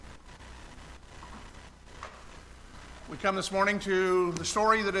We come this morning to the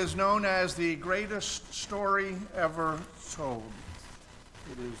story that is known as the greatest story ever told.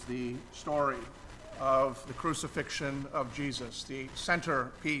 It is the story of the crucifixion of Jesus, the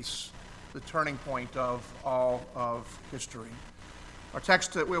centerpiece, the turning point of all of history. Our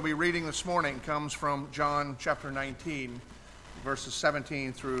text that we'll be reading this morning comes from John chapter 19, verses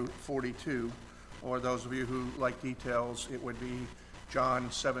 17 through 42. Or those of you who like details, it would be John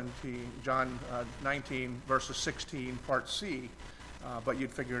 19, verses 16, part C, but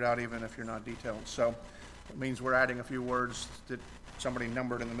you'd figure it out even if you're not detailed. So it means we're adding a few words that somebody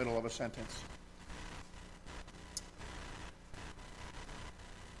numbered in the middle of a sentence.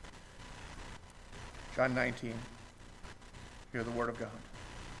 John 19, hear the word of God.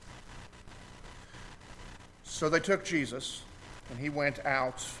 So they took Jesus, and he went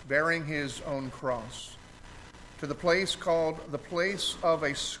out, bearing his own cross, to the place called the place of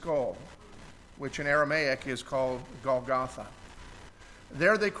a skull, which in Aramaic is called Golgotha.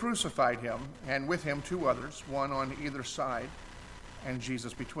 There they crucified him, and with him two others, one on either side, and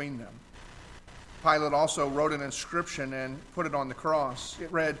Jesus between them. Pilate also wrote an inscription and put it on the cross.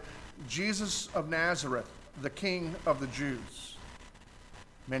 It read, "Jesus of Nazareth, the King of the Jews."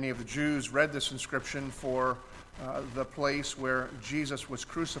 Many of the Jews read this inscription, for the place where Jesus was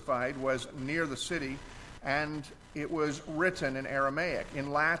crucified was near the city, and it was written in Aramaic,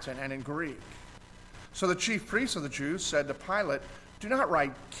 in Latin, and in Greek. So the chief priests of the Jews said to Pilate, "Do not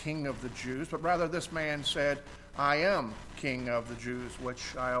write King of the Jews, but rather this man said, 'I am King of the Jews,'"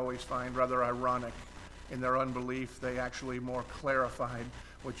 which I always find rather ironic. In their unbelief, they actually more clarified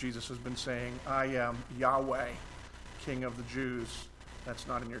what Jesus has been saying, "I am Yahweh, King of the Jews." That's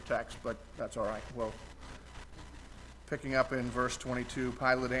not in your text, but that's all right. Well, picking up in verse 22,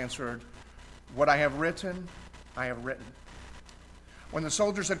 Pilate answered, "What I have written, I have written." When the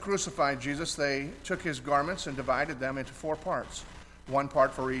soldiers had crucified Jesus, they took his garments and divided them into four parts, one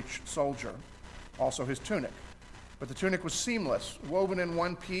part for each soldier, also his tunic. But the tunic was seamless, woven in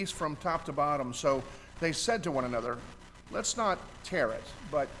one piece from top to bottom. So they said to one another, "Let's not tear it,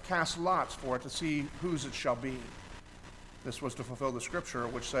 but cast lots for it to see whose it shall be." This was to fulfill the scripture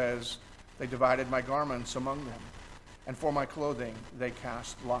which says, "They divided my garments among them, and for my clothing they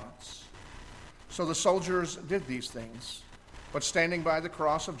cast lots." So the soldiers did these things. But standing by the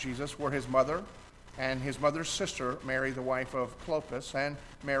cross of Jesus were his mother and his mother's sister, Mary, the wife of Clopas, and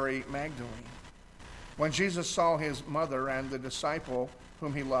Mary Magdalene. When Jesus saw his mother and the disciple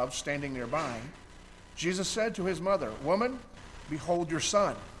whom he loved standing nearby, Jesus said to his mother, "Woman, behold your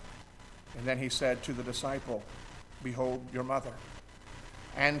son." And then he said to the disciple, "Behold your mother."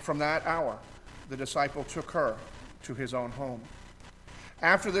 And from that hour, the disciple took her to his own home.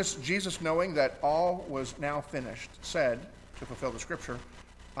 After this, Jesus, knowing that all was now finished, said, to fulfill the scripture,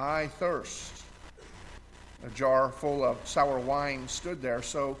 "I thirst." A jar full of sour wine stood there,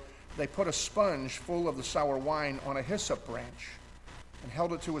 so they put a sponge full of the sour wine on a hyssop branch and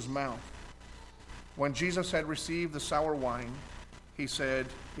held it to his mouth. When Jesus had received the sour wine, he said,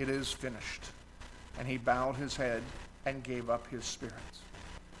 "It is finished." And he bowed his head and gave up his spirit.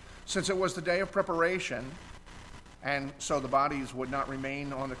 Since it was the day of preparation, and so the bodies would not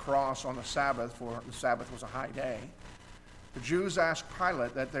remain on the cross on the Sabbath, for the Sabbath was a high day, the Jews asked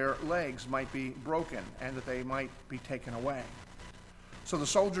Pilate that their legs might be broken and that they might be taken away. So the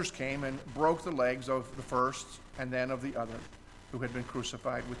soldiers came and broke the legs of the first and then of the other who had been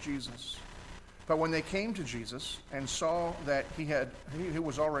crucified with Jesus. But when they came to Jesus and saw that he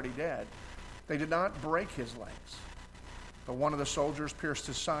was already dead, they did not break his legs. But one of the soldiers pierced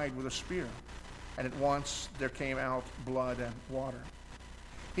his side with a spear, and at once there came out blood and water.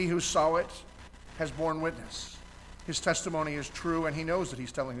 He who saw it has borne witness. His testimony is true, and he knows that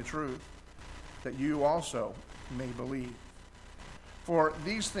he's telling the truth, that you also may believe. For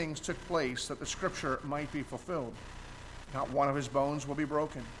these things took place that the scripture might be fulfilled. Not one of his bones will be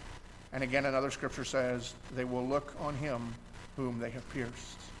broken. And again, another scripture says, "They will look on him whom they have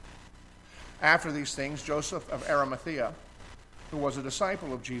pierced." After these things, Joseph of Arimathea, who was a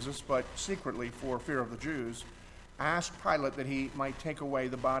disciple of Jesus, but secretly for fear of the Jews, asked Pilate that he might take away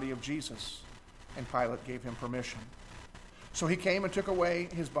the body of Jesus, and Pilate gave him permission. So he came and took away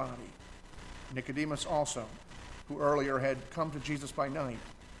his body. Nicodemus also, who earlier had come to Jesus by night,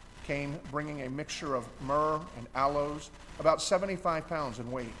 came bringing a mixture of myrrh and aloes, about 75 pounds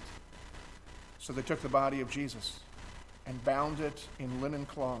in weight. So they took the body of Jesus and bound it in linen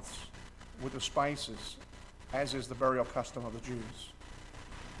cloths with the spices, as is the burial custom of the Jews.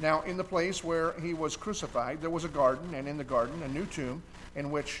 Now in the place where he was crucified, there was a garden, and in the garden a new tomb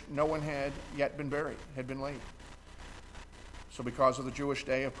in which no one had yet been buried, had been laid. So because of the Jewish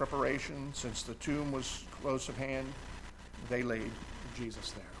day of preparation, since the tomb was close at hand, they laid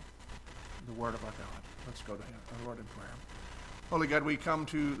Jesus there. The word of our God. Let's go to him, our Lord, in prayer. Holy God, we come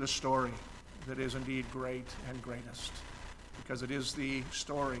to the story that is indeed great and greatest, because it is the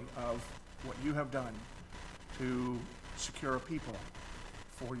story of what you have done to secure a people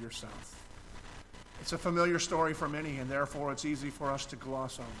for yourself. It's a familiar story for many, and therefore it's easy for us to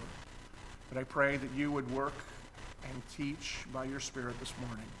gloss over. But I pray that you would work and teach by your Spirit this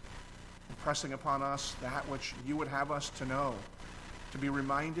morning, impressing upon us that which you would have us to know, to be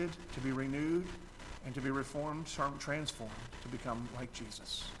reminded, to be renewed, and to be reformed, transformed, to become like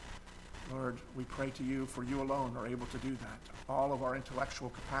Jesus. Lord, we pray to you, for you alone are able to do that. All of our intellectual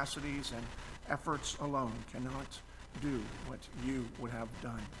capacities and efforts alone cannot do what you would have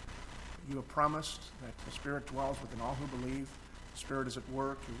done. You have promised that the Spirit dwells within all who believe. The Spirit is at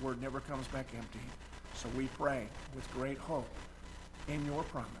work. Your word never comes back empty. So we pray with great hope in your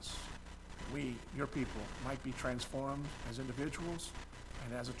promise that we, your people, might be transformed as individuals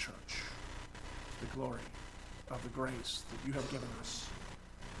and as a church to the glory of the grace that you have given us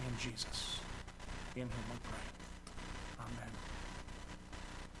in Jesus, in whom we pray. Amen.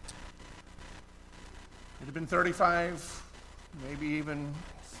 It had been 35, maybe even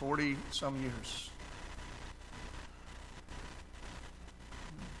 40 some years.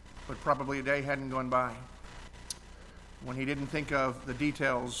 But probably a day hadn't gone by when he didn't think of the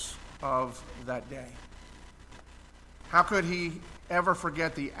details of that day. How could he ever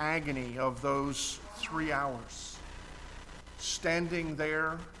forget the agony of those 3 hours, standing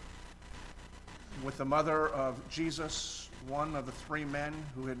there with the mother of Jesus, one of the 3 men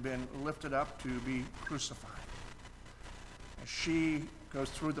who had been lifted up to be crucified, as she goes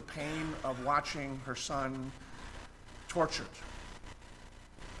through the pain of watching her son tortured,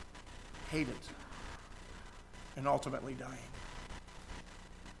 hated, and ultimately dying.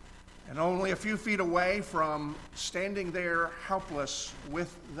 And only a few feet away from standing there helpless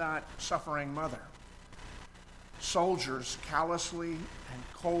with that suffering mother, soldiers callously and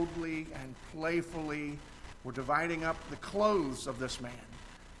coldly and playfully were dividing up the clothes of this man.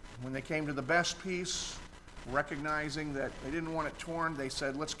 When they came to the best piece, recognizing that they didn't want it torn, they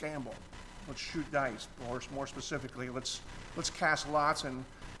said, let's gamble. Let's shoot dice. Or more specifically, let's cast lots, and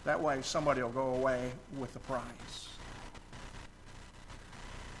that way somebody will go away with the prize.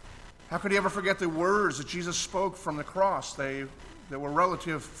 How could he ever forget the words that Jesus spoke from the cross? There were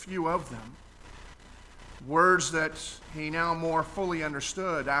relative few of them. Words that he now more fully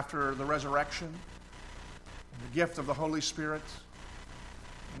understood after the resurrection, and the gift of the Holy Spirit,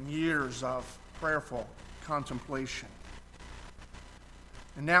 and years of prayerful contemplation.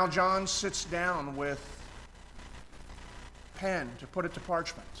 And now John sits down with pen to put it to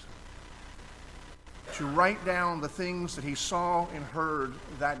parchment, to write down the things that he saw and heard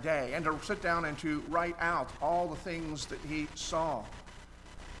that day, and to sit down and to write out all the things that he saw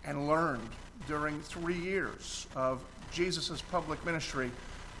and learned during 3 years of Jesus' public ministry,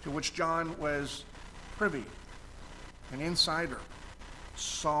 to which John was privy, an insider,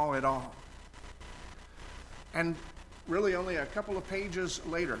 saw it all. And really only a couple of pages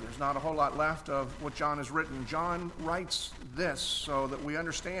later, there's not a whole lot left of what John has written. John writes this so that we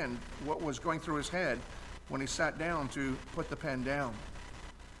understand what was going through his head when he sat down to put the pen down.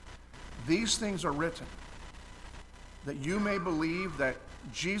 These things are written that you may believe that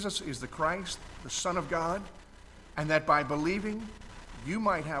Jesus is the Christ, the Son of God, and that by believing you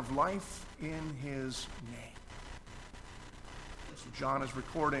might have life in his name. So John is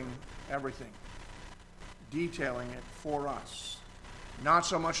recording everything, detailing it for us. Not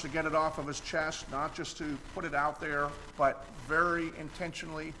so much to get it off of his chest, not just to put it out there, but very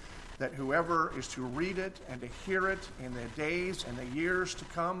intentionally that whoever is to read it and to hear it in the days and the years to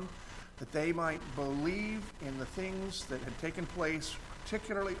come, that they might believe in the things that had taken place,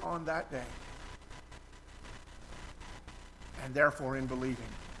 particularly on that day. And therefore, in believing,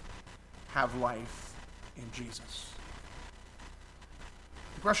 have life in Jesus.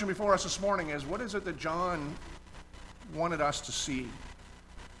 The question before us this morning is, what is it that John wanted us to see?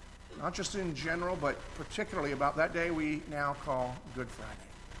 Not just in general, but particularly about that day we now call Good Friday.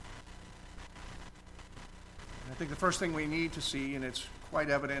 And I think the first thing we need to see, and it's quite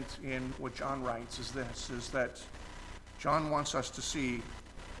evident in what John writes, is this, is that John wants us to see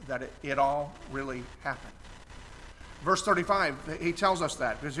that it all really happened. Verse 35, he tells us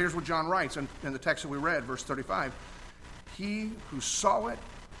that, because here's what John writes in the text that we read, verse 35. He who saw it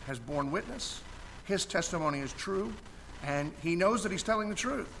has borne witness. His testimony is true, and he knows that he's telling the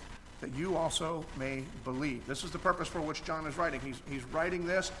truth, that you also may believe. This is the purpose for which John is writing. He's writing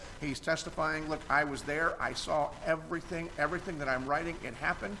this. He's testifying, look, I was there. I saw everything that I'm writing. It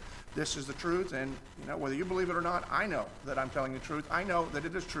happened. This is the truth. And, whether you believe it or not, I know that I'm telling the truth. I know that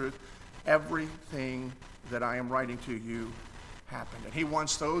it is truth. Everything that I am writing to you happened. And he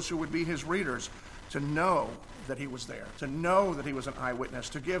wants those who would be his readers to know that he was there, to know that he was an eyewitness,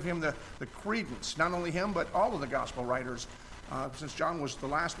 to give him the credence, not only him, but all of the gospel writers, since John was the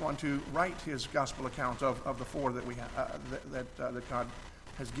last one to write his gospel account of the four that we that God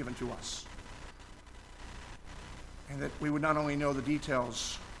has given to us. And that we would not only know the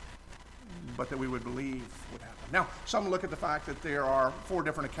details, but that we would believe would happen. Now, some look at the fact that there are 4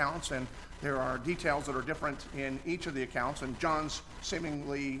 different accounts, and there are details that are different in each of the accounts, and John's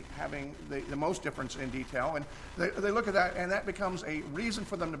seemingly having the most difference in detail. And they look at that, and that becomes a reason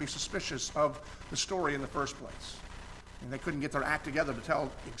for them to be suspicious of the story in the first place. And they couldn't get their act together to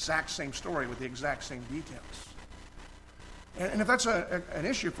tell the exact same story with the exact same details. And if that's an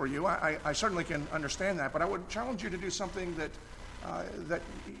issue for you, I certainly can understand that, but I would challenge you to do something that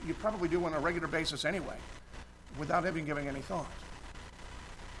you probably do on a regular basis anyway, without even giving any thought.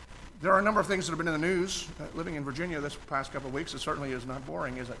 There are a number of things that have been in the news. Living in Virginia this past couple of weeks, it certainly is not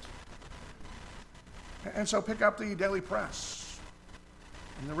boring, is it? And so pick up the Daily Press,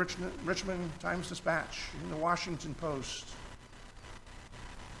 and the Richmond Times-Dispatch, and the Washington Post.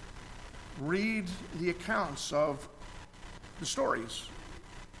 Read the accounts of the stories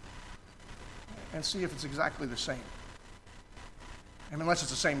and see if it's exactly the same. And unless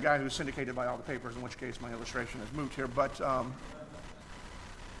it's the same guy who's syndicated by all the papers, in which case my illustration is moot here, but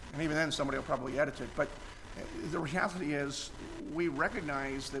and even then somebody will probably edit it. But the reality is we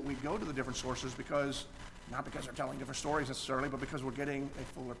recognize that we go to the different sources not because they're telling different stories necessarily, but because we're getting a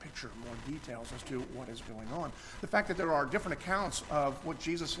fuller picture, more details as to what is going on. The fact that there are different accounts of what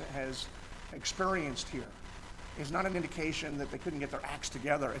Jesus has experienced here is not an indication that they couldn't get their acts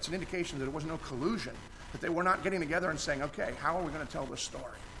together. It's an indication that there was no collusion, that they were not getting together and saying, okay, how are we going to tell this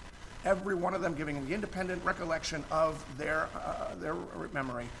story? Every one of them giving the independent recollection of their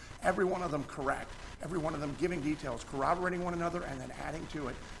memory, every one of them correct, every one of them giving details, corroborating one another, and then adding to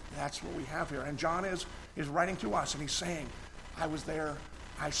it. That's what we have here. And John is writing to us, and he's saying, I was there,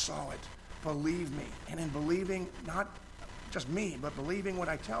 I saw it, believe me. And in believing, not just me, but believing what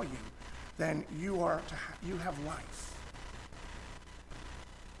I tell you, then you have life.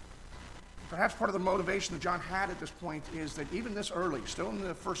 Perhaps part of the motivation that John had at this point is that even this early, still in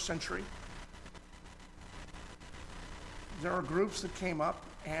the first century, there are groups that came up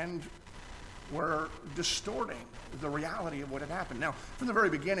and were distorting the reality of what had happened. Now, from the very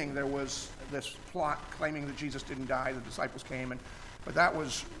beginning, there was this plot claiming that Jesus didn't die, the disciples came, but that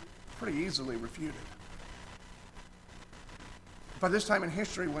was pretty easily refuted. By this time in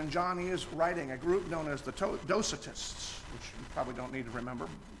history, when John is writing, a group known as the Docetists, which you probably don't need to remember,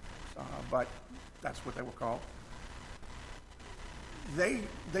 but that's what they were called. They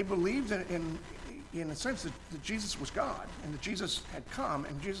believed in a sense that Jesus was God, and that Jesus had come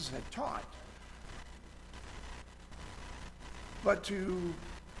and Jesus had taught. But to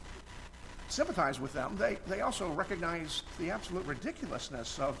sympathize with them, they also recognized the absolute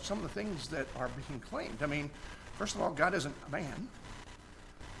ridiculousness of some of the things that are being claimed. I mean, first of all, God isn't a man,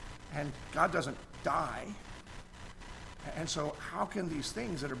 and God doesn't die. And so how can these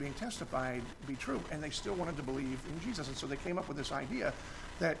things that are being testified be true? And they still wanted to believe in Jesus. And so they came up with this idea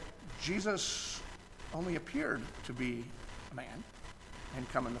that Jesus only appeared to be a man and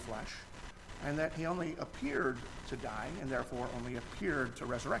come in the flesh, and that he only appeared to die and therefore only appeared to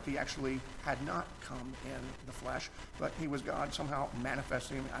resurrect. He actually had not come in the flesh, but he was God somehow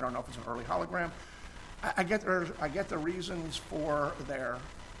manifesting. I don't know if it's an early hologram. I get the reasons for their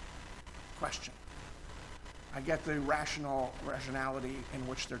question. I get the rationality in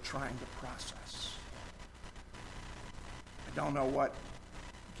which they're trying to process. I don't know what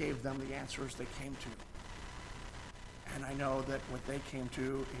gave them the answers they came to. And I know that what they came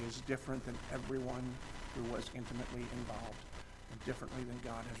to is different than everyone who was intimately involved, and differently than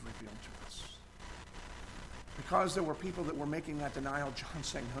God has revealed to us. Because there were people that were making that denial, John's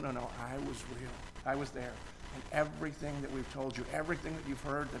saying, no, I was real. I was there. And everything that we've told you, everything that you've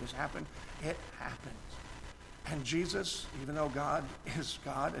heard that has happened, it happened. And Jesus, even though God is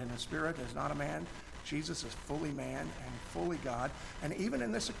God and his spirit is not a man, Jesus is fully man and fully God. And even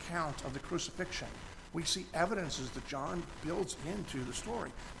in this account of the crucifixion, we see evidences that John builds into the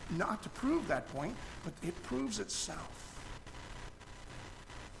story. Not to prove that point, but it proves itself.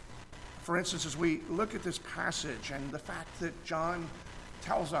 For instance, as we look at this passage and the fact that John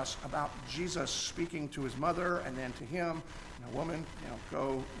tells us about Jesus speaking to his mother and then to him, and a woman,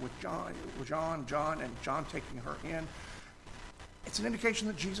 go with John, and John taking her in. It's an indication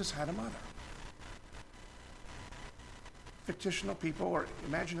that Jesus had a mother. Fictional people or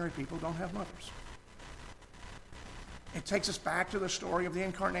imaginary people don't have mothers. It takes us back to the story of the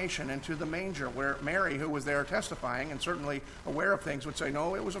incarnation and to the manger, where Mary, who was there testifying and certainly aware of things, would say,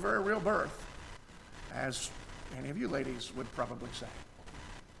 no, it was a very real birth, as any of you ladies would probably say.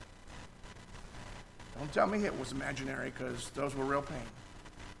 Don't tell me it was imaginary, because those were real pain.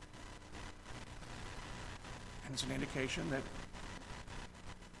 And it's an indication that,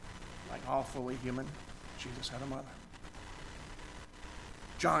 like all fully human, Jesus had a mother.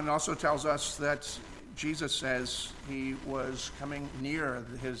 John also tells us that Jesus says he was coming near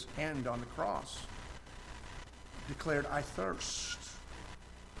his end on the cross, declared, I thirst.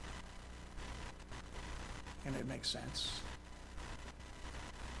 And it makes sense.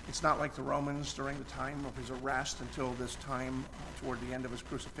 It's not like the Romans during the time of his arrest until this time toward the end of his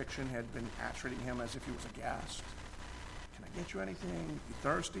crucifixion had been treating him as if he was a guest. Can I get you anything? You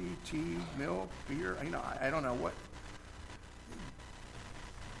thirsty? Tea, milk, beer? I don't know what.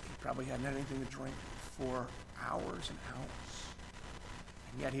 He probably hadn't had anything to drink for hours and hours.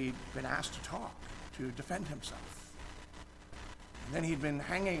 And yet he'd been asked to talk, to defend himself. And then he'd been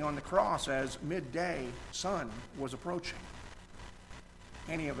hanging on the cross as midday sun was approaching.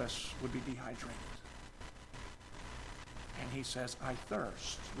 Any of us would be dehydrated. And he says, I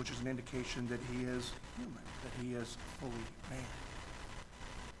thirst, which is an indication that he is human, that he is fully man.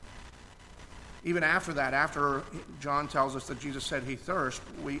 Even after that, after John tells us that Jesus said he thirst,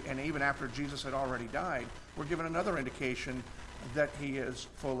 and even after Jesus had already died, we're given another indication that he is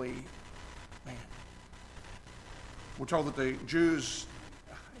fully man. We're told that the Jews,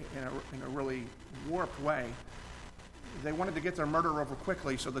 in a really warped way, they wanted to get their murder over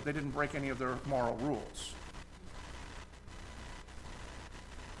quickly so that they didn't break any of their moral rules.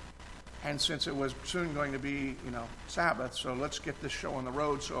 And since it was soon going to be, Sabbath, so let's get this show on the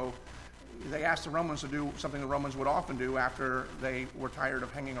road. So they asked the Romans to do something the Romans would often do after they were tired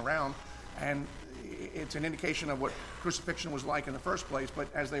of hanging around. And it's an indication of what crucifixion was like in the first place.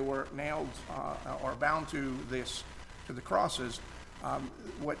 But as they were nailed or bound to the crosses,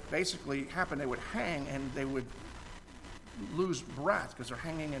 what basically happened, they would hang and they would lose breath because they're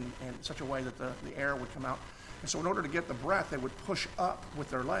hanging in such a way that the air would come out. And so in order to get the breath, they would push up with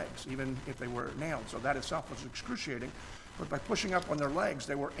their legs, even if they were nailed. So that itself was excruciating. But by pushing up on their legs,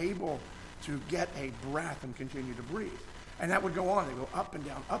 they were able to get a breath and continue to breathe. And that would go on. They go up and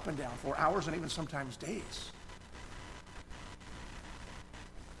down for hours and even sometimes days.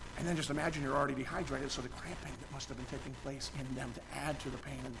 And then just imagine you're already dehydrated, so the cramping that must have been taking place in them to add to the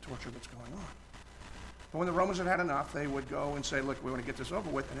pain and the torture that's going on. But when the Romans had had enough, they would go and say, look, we want to get this over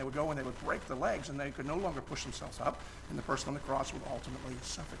with, and they would go and they would break the legs, and they could no longer push themselves up, and the person on the cross would ultimately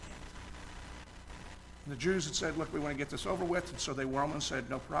suffocate. And the Jews had said, look, we want to get this over with, and so the Romans said,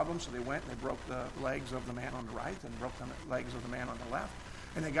 no problem, so they went and they broke the legs of the man on the right and broke the legs of the man on the left,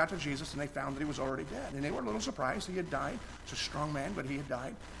 and they got to Jesus, and they found that he was already dead. And they were a little surprised he had died. He's a strong man, but he had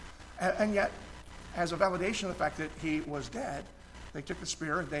died. And yet, as a validation of the fact that he was dead, they took the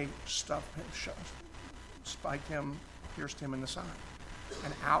spear and they spiked him, pierced him in the side,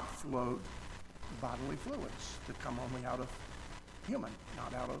 and out flowed bodily fluids that come only out of human,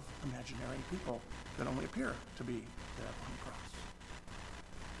 not out of imaginary people that only appear to be there on the cross.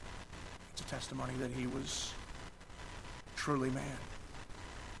 It's a testimony that he was truly man.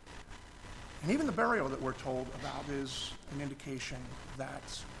 And even the burial that we're told about is an indication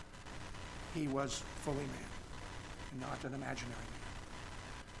that he was fully man and not an imaginary man.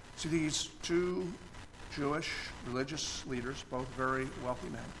 See, these two Jewish religious leaders, both very wealthy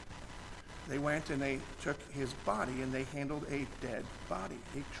men, they went and they took his body and they handled a dead body,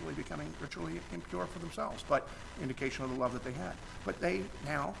 actually becoming ritually impure for themselves, but indication of the love that they had. But they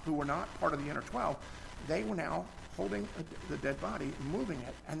now, who were not part of the inner 12, they were now holding the dead body, moving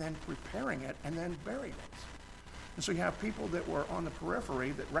it, and then preparing it, and then burying it. And so you have people that were on the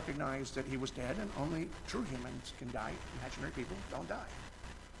periphery that recognized that he was dead, and only true humans can die. Imaginary people don't die.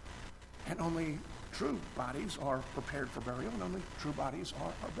 And only true bodies are prepared for burial, and only true bodies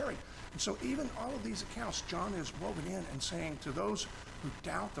are buried. And so even all of these accounts, John is woven in and saying to those who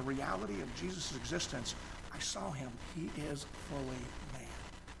doubt the reality of Jesus' existence, I saw him. He is fully man.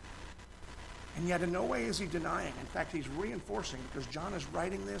 And yet in no way is he denying. In fact, he's reinforcing, because John is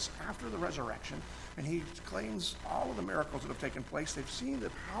writing this after the resurrection, and he claims all of the miracles that have taken place. They've seen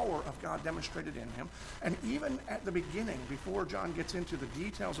the power of God demonstrated in him. And even at the beginning, before John gets into the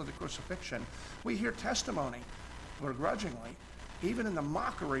details of the crucifixion, we hear testimony, begrudgingly, even in the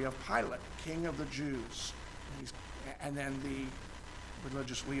mockery of Pilate, king of the Jews. And then the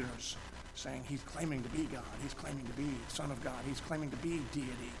religious leaders saying he's claiming to be God, he's claiming to be Son of God, he's claiming to be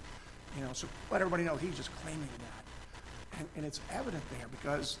deity. So let everybody know he's just claiming that. And it's evident there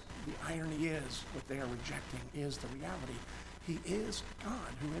because the irony is what they are rejecting is the reality. He is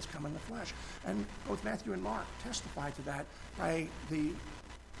God who has come in the flesh. And both Matthew and Mark testify to that by the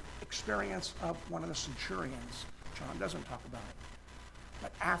experience of one of the centurions. John doesn't talk about it.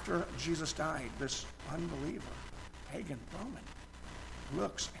 But after Jesus died, this unbeliever, pagan Roman,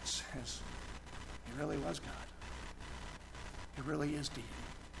 looks and says, he really was God. He really is deity.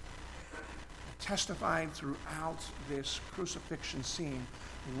 And testified throughout this crucifixion scene,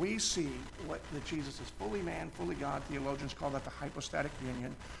 we see that Jesus is fully man, fully God. Theologians call that the hypostatic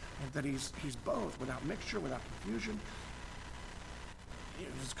union, and that he's both, without mixture, without confusion.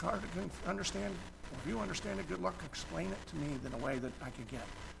 It's hard to understand. If you understand it, good luck. Explain it to me in a way that I can get.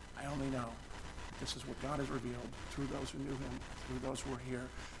 I only know that this is what God has revealed through those who knew him, through those who are here.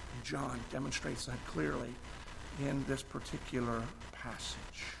 And John demonstrates that clearly in this particular passage.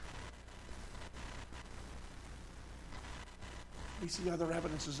 We see other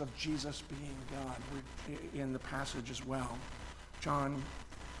evidences of Jesus being God in the passage as well. John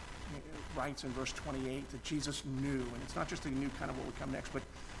writes in verse 28 that Jesus knew, and it's not just that he knew kind of what would come next, but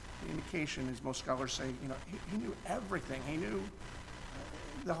the indication, as most scholars say, he knew everything. He knew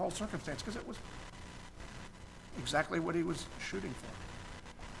the whole circumstance because it was exactly what he was shooting for.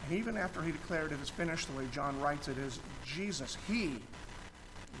 And even after he declared it is finished, the way John writes it is Jesus, he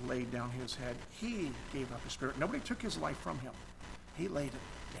laid down his head. He gave up his spirit. Nobody took his life from him. He laid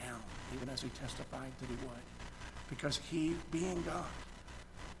it down, even as he testified that he would, because he, being God,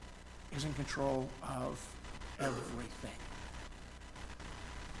 is in control of everything.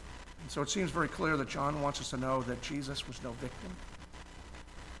 And so it seems very clear that John wants us to know that Jesus was no victim,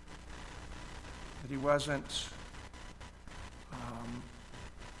 that he wasn't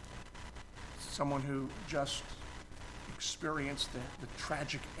someone who just experienced the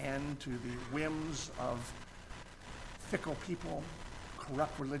tragic end to the whims of fickle people,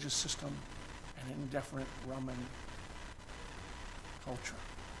 corrupt religious system, and indifferent Roman culture.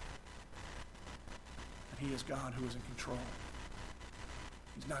 That he is God who is in control.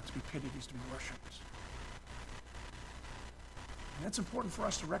 He's not to be pitied, he's to be worshipped. And that's important for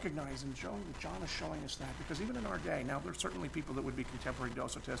us to recognize, and John is showing us that, because even in our day, now there's certainly people that would be contemporary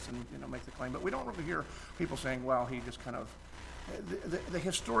Docetists and make the claim, but we don't really hear people saying, well, he just kind of, the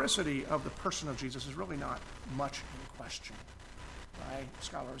historicity of the person of Jesus is really not much in question by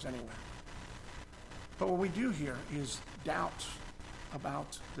scholars anywhere. But what we do hear is doubt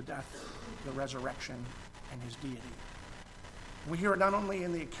about the death, the resurrection, and his deity. We hear it not only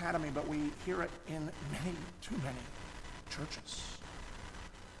in the academy, but we hear it in too many churches,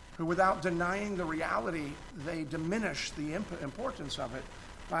 who without denying the reality, they diminish the importance of it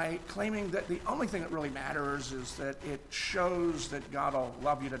by claiming that the only thing that really matters is that it shows that God will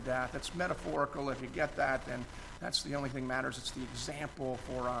love you to death. It's metaphorical. If you get that, then that's the only thing that matters. It's the example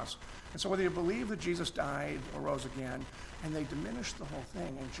for us. And so whether you believe that Jesus died or rose again, and they diminish the whole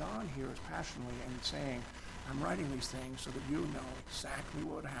thing, and John here is passionately and saying, I'm writing these things so that you know exactly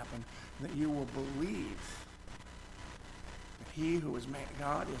what would happen, and that you will believe that he who is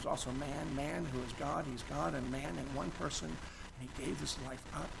God is also man, man who is God, he's God and man in one person, and he gave his life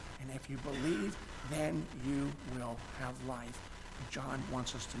up, and if you believe, then you will have life. And John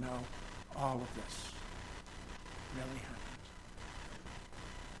wants us to know all of this really happened.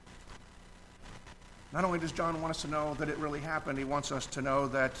 Not only does John want us to know that it really happened, he wants us to know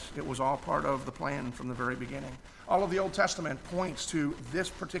that it was all part of the plan from the very beginning. All of the Old Testament points to this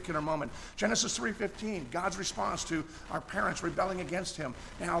particular moment. Genesis 3:15, God's response to our parents rebelling against him.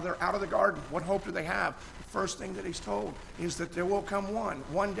 Now they're out of the garden. What hope do they have? The first thing that he's told is that there will come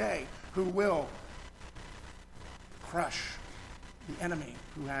one day, who will crush the enemy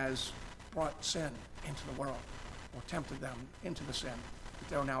who has brought sin into the world, or tempted them into the sin that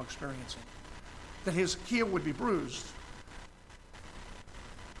they're now experiencing. That his heel would be bruised,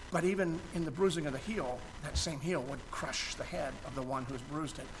 but even in the bruising of the heel, that same heel would crush the head of the one who has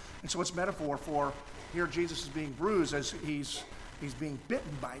bruised it. And so it's metaphor for, here Jesus is being bruised as he's being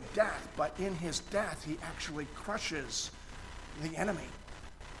bitten by death, but in his death he actually crushes the enemy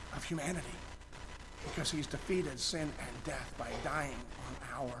of humanity, because he's defeated sin and death by dying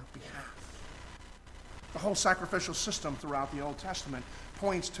on our behalf. The whole sacrificial system throughout the Old Testament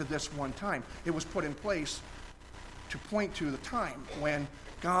points to this one time. It was put in place to point to the time when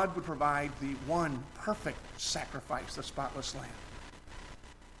God would provide the one perfect sacrifice, the spotless lamb.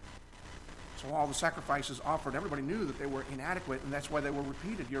 So all the sacrifices offered, everybody knew that they were inadequate, and that's why they were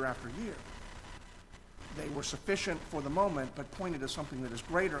repeated year after year. They were sufficient for the moment, but pointed to something that is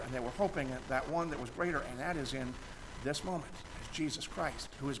greater, and they were hoping at that one that was greater, and that is in this moment, as Jesus Christ,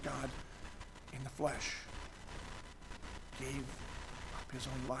 who is God in the flesh, gave up his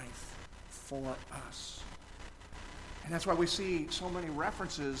own life for us. And that's why we see so many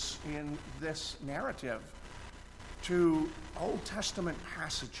references in this narrative to Old Testament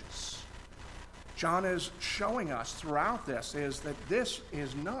passages. John is showing us throughout this is that this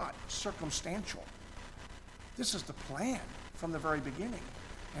is not circumstantial. This is the plan from the very beginning.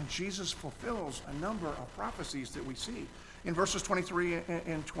 And Jesus fulfills a number of prophecies that we see. In verses 23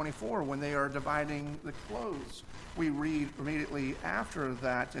 and 24, when they are dividing the clothes, we read immediately after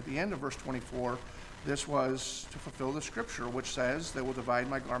that, at the end of verse 24, this was to fulfill the scripture, which says, they will divide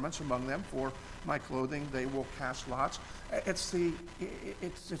my garments among them, for my clothing they will cast lots. It's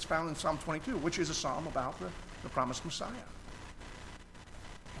found in Psalm 22, which is a psalm about the promised Messiah.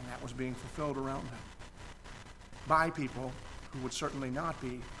 And that was being fulfilled around them by people who would certainly not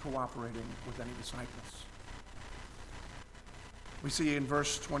be cooperating with any disciples. We see in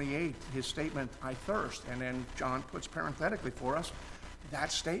verse 28 his statement, I thirst, and then John puts parenthetically for us,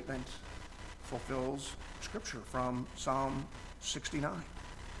 that statement fulfills scripture from Psalm 69.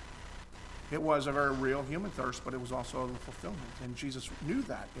 It was a very real human thirst, but it was also the fulfillment, and Jesus knew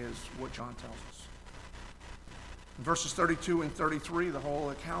that, is what John tells us. In verses 32 and 33, the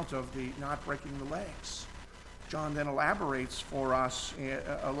whole account of the not breaking the legs. John then elaborates for us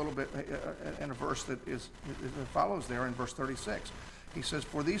a little bit in a verse that follows there in verse 36. He says,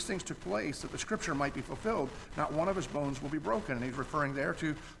 for these things took place that the scripture might be fulfilled, not one of his bones will be broken. And he's referring there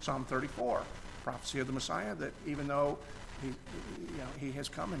to Psalm 34, prophecy of the Messiah, that even though he has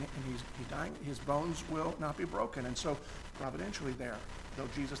come and he's dying, his bones will not be broken. And so providentially there, though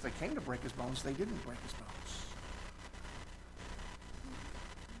Jesus, they came to break his bones, they didn't break his bones.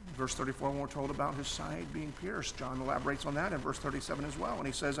 Verse 34, when we're told about his side being pierced, John elaborates on that in verse 37 as well. And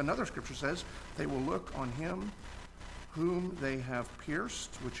he says, another scripture says, they will look on him whom they have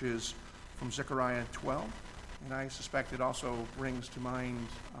pierced, which is from Zechariah 12. And I suspect it also brings to mind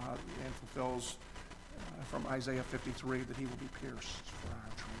and fulfills from Isaiah 53 that he will be pierced for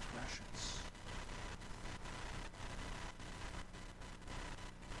our transgressions.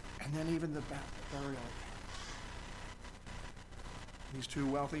 And then even the burial. These two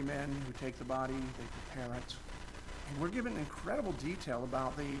wealthy men who take the body, they prepare it. And we're given incredible detail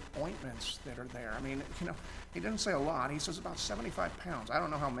about the ointments that are there. I mean, he didn't say a lot. He says about 75 pounds. I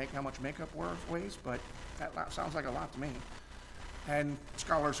don't know how much makeup weighs, but that sounds like a lot to me. And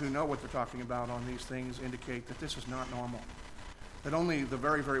scholars who know what they're talking about on these things indicate that this is not normal, that only the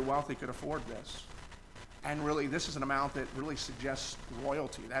very, very wealthy could afford this. And really, this is an amount that really suggests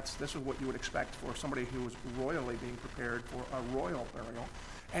royalty. This is what you would expect for somebody who was royally being prepared for a royal burial.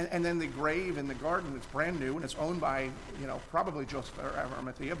 And then the grave in the garden, it's brand new, and it's owned by, probably Joseph of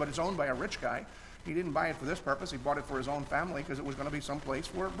Arimathea, but it's owned by a rich guy. He didn't buy it for this purpose. He bought it for his own family because it was going to be someplace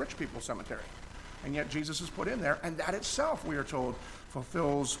for rich people's cemetery. And yet Jesus is put in there, and that itself, we are told,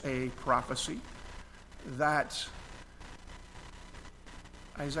 fulfills a prophecy that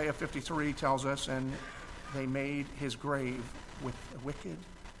Isaiah 53 tells us, and they made his grave with the wicked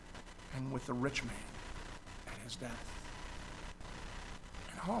and with the rich man at his death.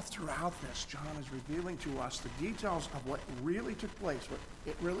 And all throughout this, John is revealing to us the details of what really took place, what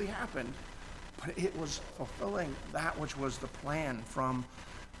it really happened, but it was fulfilling that which was the plan from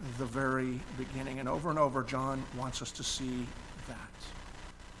the very beginning. And over, John wants us to see that.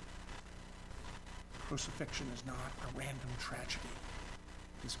 Crucifixion is not a random tragedy.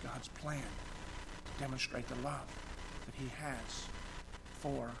 It's God's plan to demonstrate the love that he has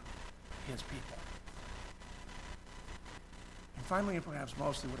for his people. And finally, and perhaps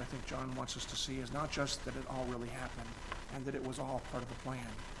mostly, what I think John wants us to see is not just that it all really happened and that it was all part of the plan,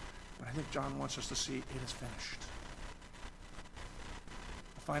 but I think John wants us to see it is finished.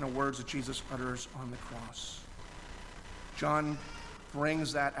 The final words that Jesus utters on the cross. John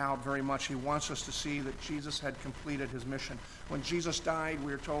brings that out very much. He wants us to see that Jesus had completed his mission. When Jesus died,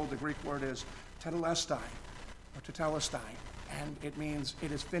 we are told the Greek word is tetelestai, or tetelestai, and it means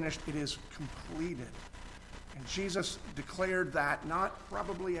it is finished, it is completed. And Jesus declared that not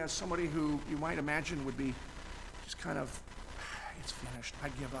probably as somebody who you might imagine would be just kind of, it's finished, I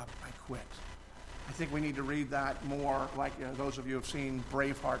give up, I quit. I think we need to read that more like those of you who have seen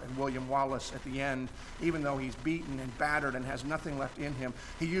Braveheart and William Wallace at the end. Even though he's beaten and battered and has nothing left in him,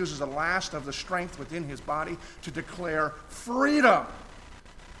 he uses the last of the strength within his body to declare freedom.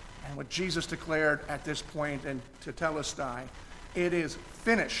 And what Jesus declared at this point in Tetelestai, it is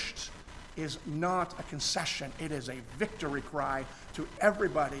finished. is not a concession. It is a victory cry to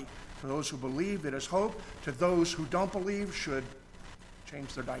everybody. To those who believe, it is hope. To those who don't believe, should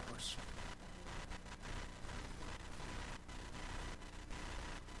change their diapers.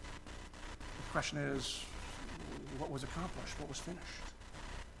 The question is, what was accomplished? What was finished?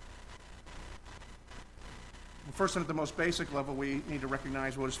 Well, first and at the most basic level, we need to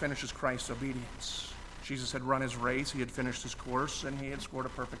recognize what is finished is Christ's obedience. Jesus had run his race, he had finished his course, and he had scored a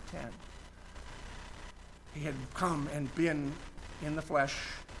perfect 10. He had come and been in the flesh,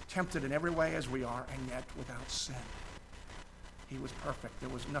 tempted in every way as we are, and yet without sin. He was perfect. There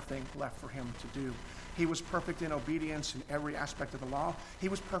was nothing left for him to do. He was perfect in obedience in every aspect of the law. He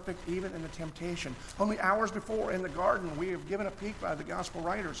was perfect even in the temptation. Only hours before in the garden, we have given a peek by the gospel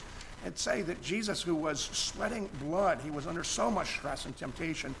writers and say that Jesus, who was sweating blood, he was under so much stress and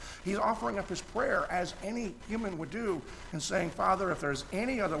temptation, he's offering up his prayer as any human would do and saying, Father, if there's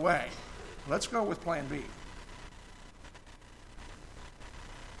any other way, let's go with plan B.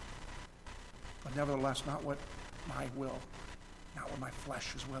 But nevertheless, not what my will, not what my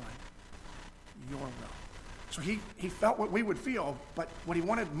flesh is willing, your will. So he felt what we would feel, but what he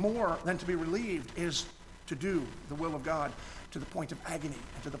wanted more than to be relieved is to do the will of God to the point of agony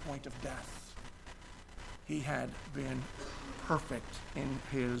and to the point of death. He had been perfect in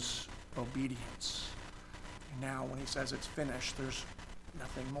his obedience. And now when he says it's finished, there's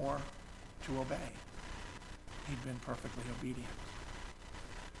nothing more to obey. He'd been perfectly obedient.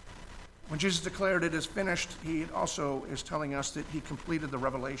 When Jesus declared it is finished, he also is telling us that he completed the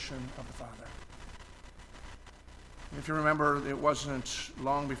revelation of the Father. If you remember, it wasn't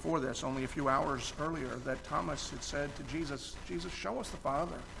long before this, only a few hours earlier, that Thomas had said to Jesus, Jesus, show us the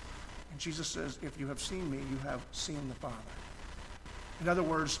Father. And Jesus says, if you have seen me, you have seen the Father. In other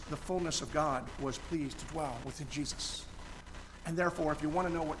words, the fullness of God was pleased to dwell within Jesus. And therefore, if you want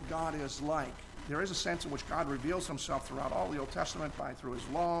to know what God is like, there is a sense in which God reveals himself throughout all the Old Testament through his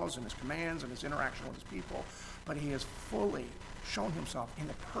laws and his commands and his interaction with his people. But he has fully shown himself in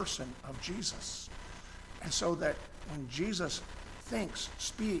the person of Jesus. And so that when Jesus thinks,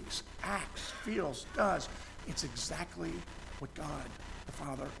 speaks, acts, feels, does, it's exactly what God the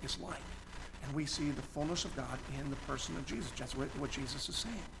Father is like. And we see the fullness of God in the person of Jesus. That's what Jesus is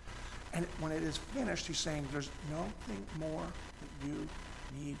saying. And when it is finished, he's saying there's nothing more that you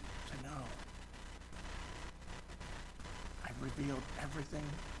need to know. I've revealed everything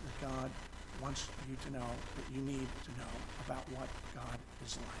that God wants you to know, that you need to know about what God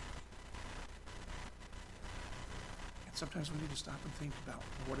is like. And sometimes we need to stop and think about,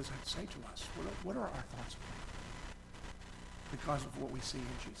 what does that say to us? What are our thoughts about it? Because of what we see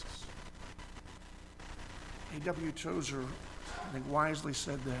in Jesus. A.W. Tozer, I think, wisely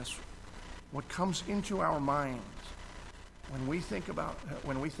said this: what comes into our minds when we think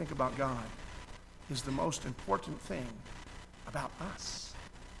about God is the most important thing about us.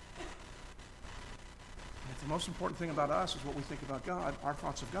 And if the most important thing about us is what we think about God, our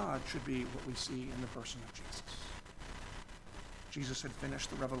thoughts of God should be what we see in the person of Jesus. Jesus had finished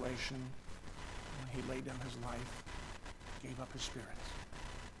the revelation when he laid down his life, gave up his spirit.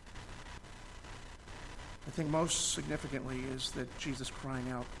 I think most significantly is that Jesus crying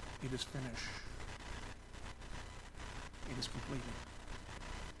out, it is finished. It is completed.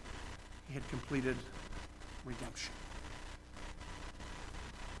 He had completed redemption.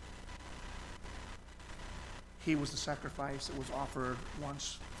 He was the sacrifice that was offered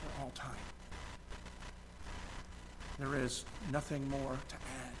once for all time. There is nothing more to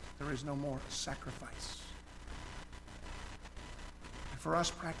add. There is no more sacrifice. And for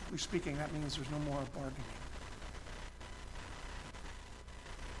us, practically speaking, that means there's no more bargaining.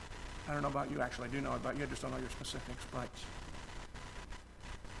 I don't know about you, actually. I do know about you. I just don't know your specifics. But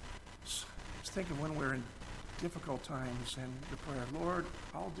just think of when we're in difficult times and the prayer, Lord,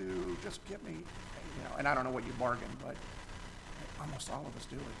 I'll do, just get me, and I don't know what you bargain, but almost all of us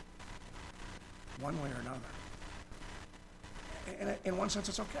do it, one way or another. And in one sense,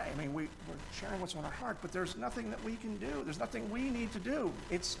 it's okay. I mean, we're sharing what's on our heart, but there's nothing that we can do. There's nothing we need to do.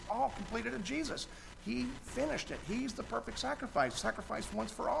 It's all completed in Jesus. He finished it. He's the perfect sacrifice, sacrificed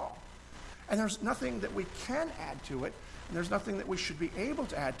once for all. And there's nothing that we can add to it, and there's nothing that we should be able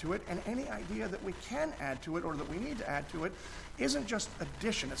to add to it, and any idea that we can add to it or that we need to add to it isn't just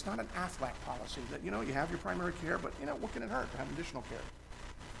addition. It's not an Aflac policy that, you have your primary care, but, what can it hurt to have additional care?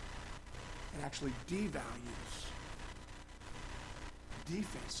 It actually devalues,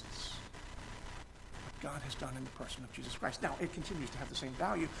 defaces what God has done in the person of Jesus Christ. Now, it continues to have the same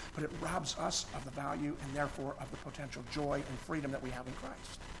value, but it robs us of the value and therefore of the potential joy and freedom that we have in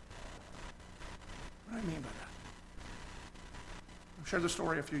Christ. What do I mean by that? I shared the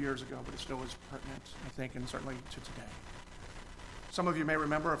story a few years ago, but it still is pertinent, I think, and certainly to today. Some of you may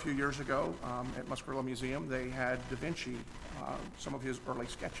remember a few years ago at Muscarella Museum, they had Da Vinci, some of his early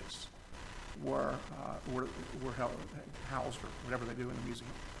sketches were housed, or whatever they do in the museum.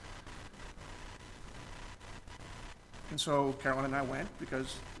 And so Carolyn and I went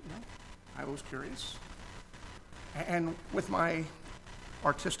because I was curious. And with my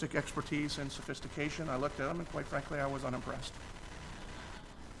artistic expertise and sophistication, I looked at them, and quite frankly, I was unimpressed.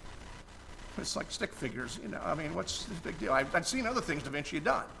 It's like stick figures, I mean, what's the big deal? I'd seen other things Da Vinci had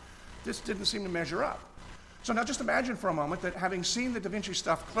done. This didn't seem to measure up. So now just imagine for a moment that having seen the Da Vinci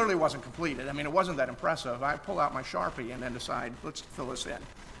stuff clearly wasn't completed. I mean, it wasn't that impressive. I pull out my Sharpie and then decide, let's fill this in.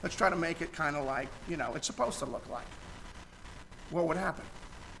 Let's try to make it kind of like, it's supposed to look like. What would happen?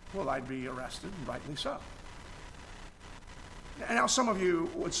 Well, I'd be arrested, and rightly so. And now some of you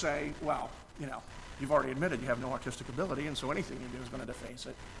would say, well, you've already admitted you have no artistic ability, and so anything you do is going to deface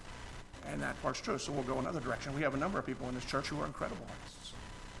it. And that part's true, so we'll go another direction. We have a number of people in this church who are incredible artists.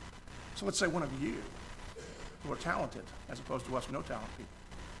 So let's say one of you, who are talented, as opposed to us no-talent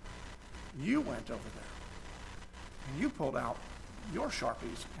people, you went over there, and you pulled out your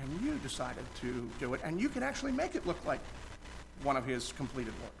Sharpies, and you decided to do it, and you can actually make it look like one of his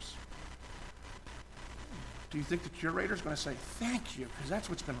completed works. Do you think the curator's going to say, thank you, because that's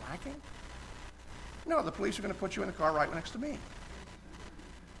what's been lacking? No, the police are going to put you in the car right next to me.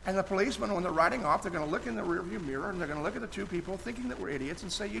 And the policemen, when they're riding off, they're going to look in the rearview mirror, and they're going to look at the two people thinking that we're idiots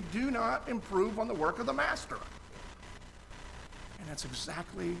and say, you do not improve on the work of the master. And that's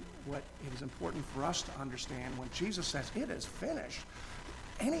exactly what it is important for us to understand when Jesus says, it is finished.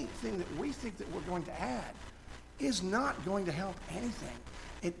 Anything that we think that we're going to add is not going to help anything.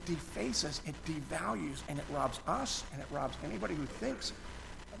 It defaces, it devalues, and it robs us, and it robs anybody who thinks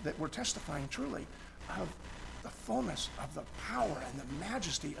that we're testifying truly of the fullness of the power and the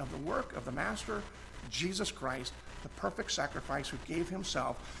majesty of the work of the Master, Jesus Christ, the perfect sacrifice who gave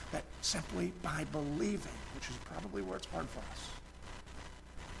himself, that simply by believing, which is probably where it's hard for us,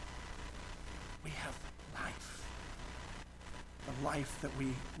 we have life. The life that we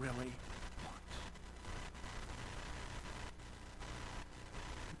really want.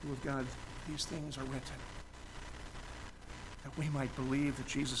 People of God, these things are written that we might believe that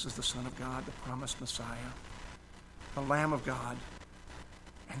Jesus is the Son of God, the promised Messiah, the Lamb of God,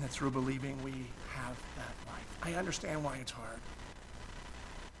 and that through believing we have that life. I understand why it's hard,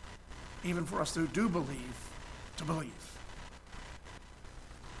 even for us who do believe, to believe.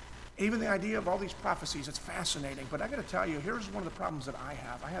 Even the idea of all these prophecies, it's fascinating, but I got to tell you, here's one of the problems that I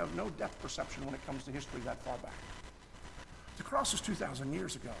have. I have no depth perception when it comes to history that far back. The cross is 2,000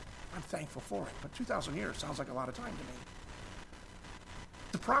 years ago. I'm thankful for it, but 2,000 years sounds like a lot of time to me.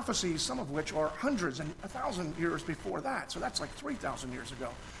 The prophecies, some of which are hundreds and 1,000 years before that, so that's like 3,000 years ago.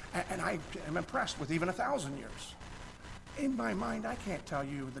 And I am impressed with even 1,000 years. In my mind, I can't tell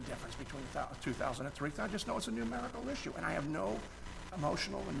you the difference between 2,000 and 3,000. I just know it's a numerical issue, and I have no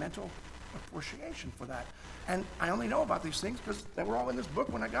emotional and mental appreciation for that. And I only know about these things because they were all in this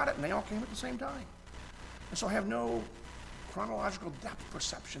book when I got it, and they all came at the same time. And so I have no chronological depth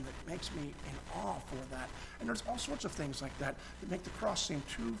perception that makes me in awe for that. And there's all sorts of things like that that make the cross seem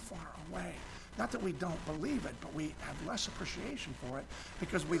too far away. Not that we don't believe it, but we have less appreciation for it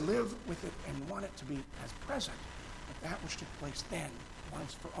because we live with it and want it to be as present. But that which took place then,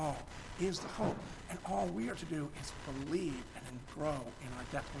 once for all, is the hope. And all we are to do is believe and then grow in our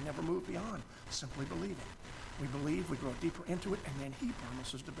depth. We never move beyond simply believing. We believe, we grow deeper into it, and then he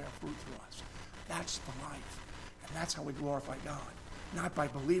promises to bear fruit through us. That's the life. And that's how we glorify God. Not by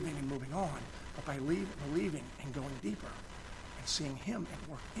believing and moving on, but by believing and going deeper and seeing him at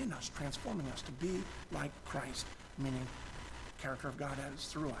work in us, transforming us to be like Christ, meaning the character of God is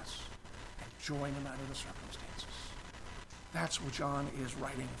through us, and joy no matter the circumstances. That's what John is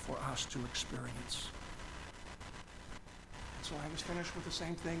writing for us to experience. And so I was finished with the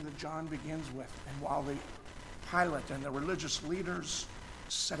same thing that John begins with. And while the Pilate and the religious leaders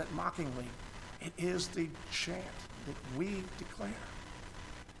said it mockingly, it is the chant that we declare.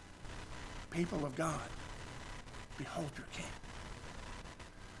 People of God, behold your King.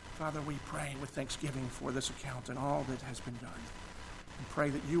 Father, we pray with thanksgiving for this account and all that has been done. And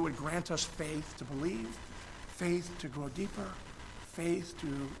pray that you would grant us faith to believe, faith to grow deeper, faith to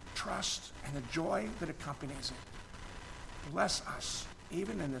trust, and the joy that accompanies it. Bless us,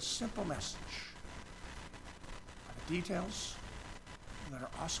 even in this simple message, by the details that are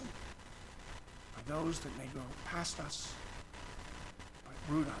awesome, by those that may go past us, but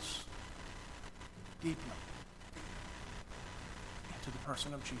root us deeply into the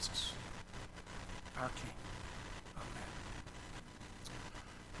person of Jesus, our King. Amen.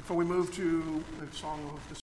 Before we move to the song of the